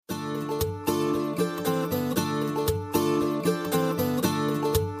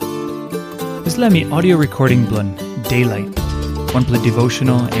This let me audio recording blun Daylight. One play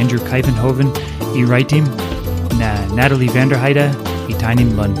devotional Andrew Kuyvenhoven, I write him, na Natalie Vanderheide, I tine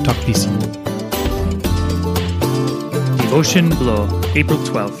him blun talk piece. Devotion blo April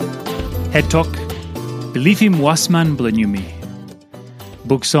 12th. Head talk Bilipim Wasman blo Yumi.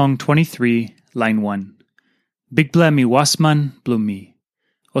 Book song 23, line 1. Bigpla mi wasman blo mi.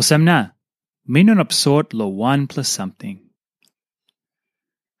 Osemna, minon absort lo 1 plus something.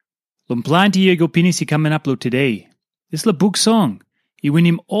 Lumplanti yego pinisi coming up lo today. This la book song. I win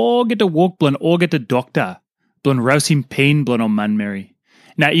him all get to walk blon all get to doctor. Blon rouse him pain blon on man Mary.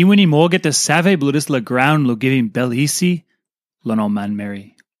 Na I win him all get to save blo this la ground lo give him bel hisi blon on man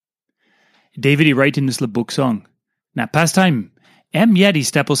Mary. David he write in this la book song. Na pastime yet he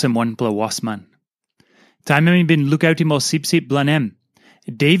staples him 1 blo wasman. Time he been look out him all sip blon em.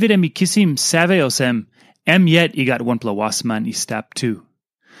 David he kiss him save osem yet he got 1 blo wasman he stap too.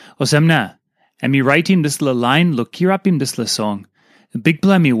 Osemna, me write him this la line, lo hear up him this la song.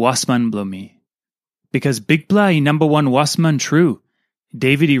 Bigpla mi wasman blo mi. Because Bigpla he number 1 wasman true.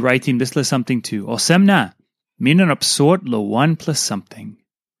 David he write him this la something too. Osemna, minon absort lo 1 plus something.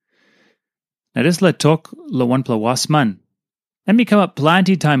 Now this la talk lo 1 plus wasman. Me come up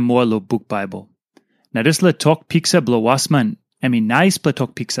plenty time more lo book Bible. Now this la talk pixa blo wasman. Me nice pla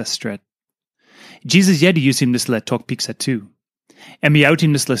talk pixa stret. Jesus yet use him this la talk pixa too. Me out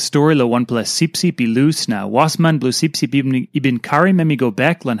him this la story lo 1 plus sip be loose na wasman blo sip ibn karim me go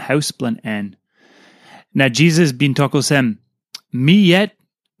back lan house blan an. Na Jesus bin tokosem me yet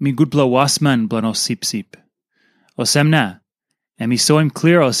me good blo wasman blan o sip. Osem na me saw him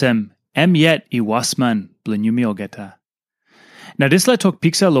clear osem yet I wasman blan Yumi ogeta. Now this la talk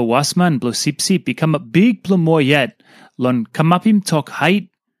pixa lo wasman blo sip become a big blo more yet lon come up him talk height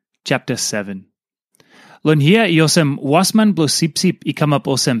chapter 7. Lon here iosem wasman blo sip I come up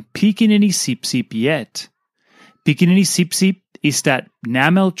osem pikinini sip yet. Pikinini sip is that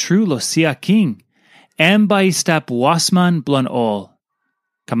namel true lo sia king. By stap wasman blon all.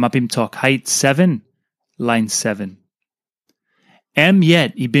 Come up him talk height 7, line 7.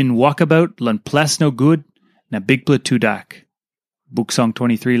 Yet I been walkabout lon plas no good na big blo too dark. Book song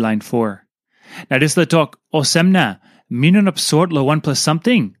 23, line 4. Now this la talk osemna minon absort lo 1 plus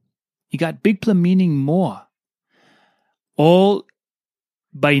something. He got big pla meaning more. All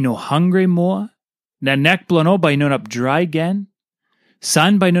by no hungry more. Na neck blono by non up dry again.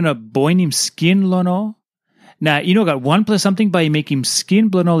 Sun by non up boin him skin lono. Na got 1 plus something by make him skin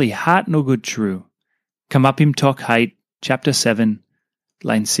blonoli hot no good true. Come up him talk height chapter 7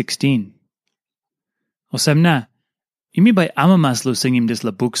 line 16. Osemna, you mean by amamaslo sing him this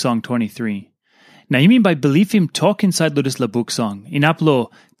la book song 23. Now you mean by believe him talk inside lo this la book song. In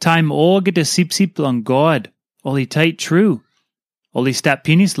uplo time all get a sip on God. All he tight true. All he stap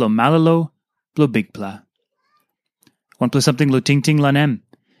penis lo malalo blo bigpla. 1 plus something lo ting lanem.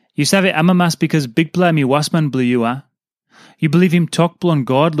 You save amamas because bigpla mi wasman blo you ah. You believe him talk blon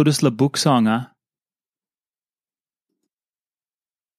God lo this la book song ah.